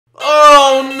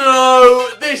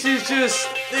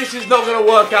this is not going to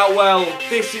work out well.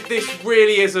 This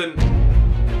really isn't.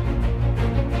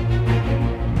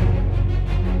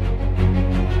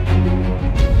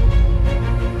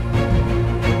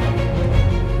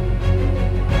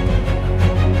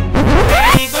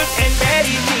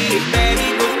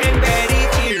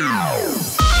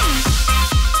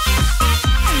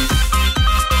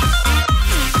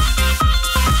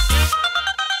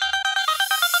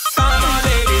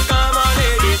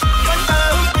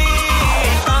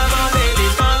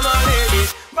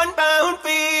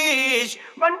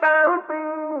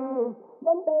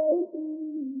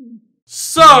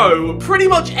 So, pretty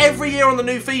much every year on the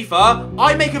new FIFA,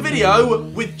 I make a video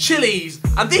with chilies,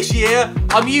 and this year,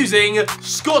 I'm using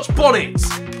Scotch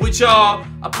bonnets, which are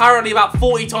apparently about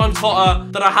 40 times hotter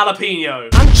than a jalapeno.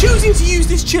 And choosing to use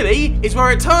this chili is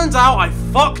where it turns out I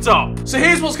fucked up. So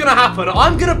here's what's gonna happen.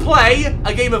 I'm gonna play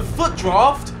a game of foot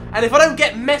draft, and if I don't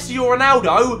get Messi or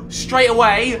Ronaldo straight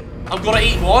away, I'm gonna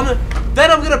eat one.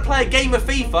 Then I'm gonna play a game of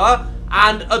FIFA,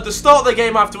 and at the start of the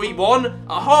game I have to eat one,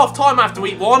 at half time I have to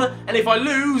eat one, and if I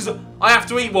lose, I have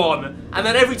to eat one. And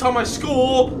then every time I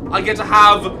score, I get to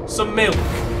have some milk.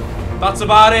 That's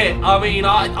about it. I mean,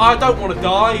 I don't want to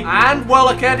die. And, well,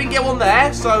 okay, I didn't get one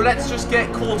there, so let's just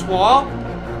get Courtois.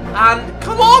 And,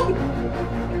 come on!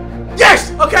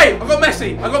 Yes! Okay, I got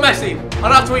Messi. I don't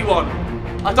have to eat one.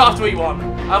 I don't have to eat one.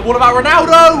 And what about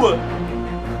Ronaldo?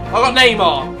 I got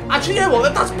Neymar. Actually, you know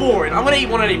what? That's boring. I'm gonna eat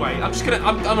one anyway. I'm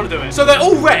gonna do it. So they're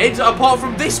all red apart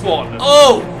from this one.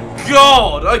 Oh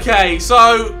God. Okay,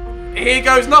 so here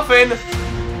goes nothing.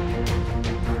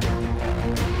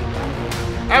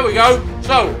 There we go.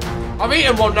 So I'm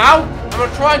eating one now. I'm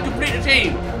gonna try and complete the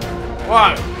team.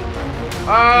 Right.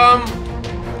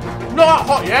 Not that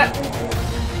hot yet.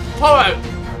 Alright.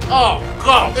 Oh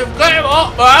God. It's getting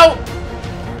hot, man.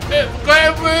 It's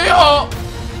getting really hot.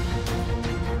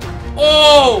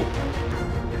 Oh!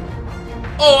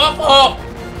 Oh, that's hot!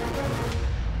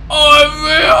 Oh, it's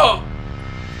really hot!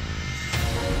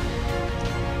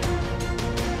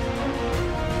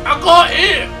 I can't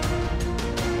eat it!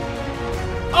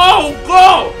 Oh,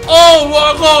 God! Oh,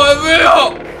 my God, it's really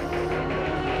hot!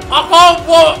 I can't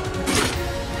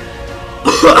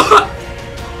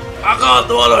I can't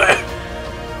swallow it!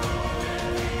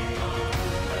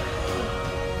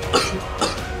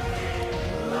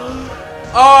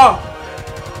 Oh!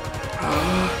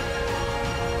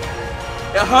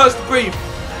 It hurts to breathe.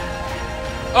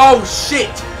 Oh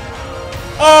shit!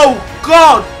 Oh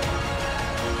God!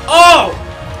 Oh!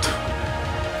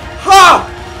 Ha!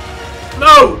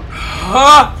 No!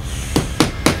 Ha!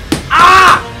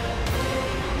 Ah!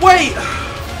 Wait!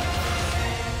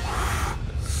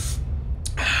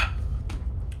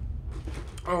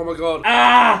 Oh my God!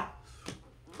 Ah!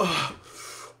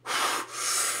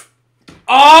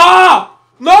 Ah!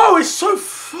 No, it's so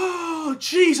far.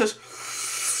 Jesus.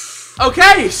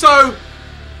 Okay, so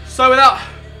without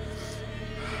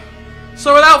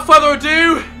further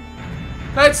ado,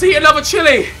 let's eat another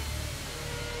chili.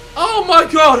 Oh my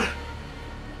God.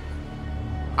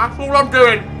 That's all I'm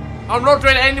doing. I'm not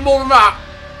doing any more than that.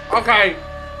 Okay.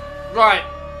 Right.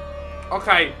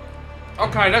 Okay.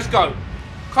 Okay, let's go.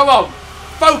 Come on.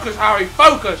 Focus, Harry.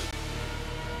 Focus.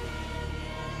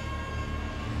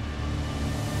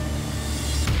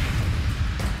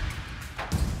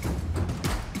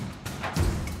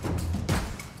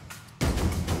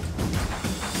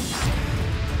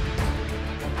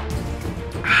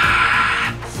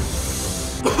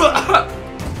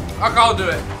 I can't do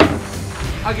it.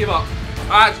 I give up.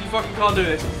 I actually fucking can't do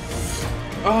this.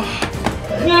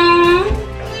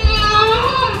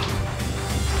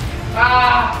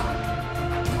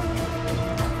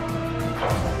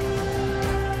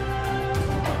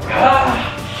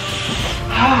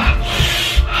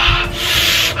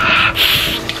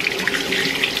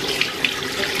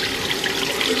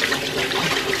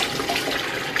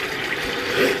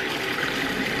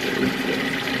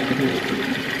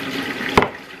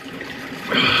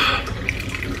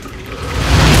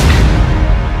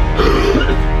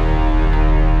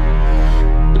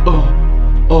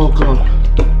 Oh God.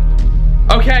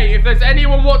 Okay, if there's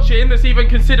anyone watching that's even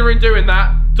considering doing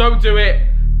that, don't do it.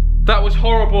 That was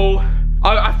horrible.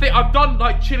 I think I've done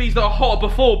like chilies that are hotter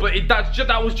before, but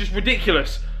that was just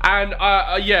ridiculous. And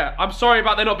yeah, I'm sorry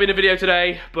about there not being a video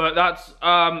today, but that's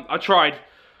I tried.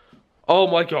 Oh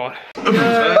my God.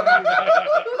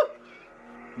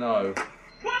 No.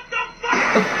 What the fuck?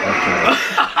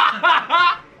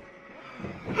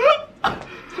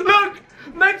 Look,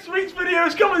 next week's video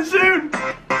is coming soon.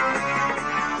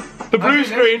 The blue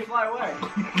screen. Fly away.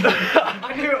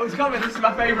 I knew it was coming. This is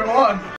my favourite one.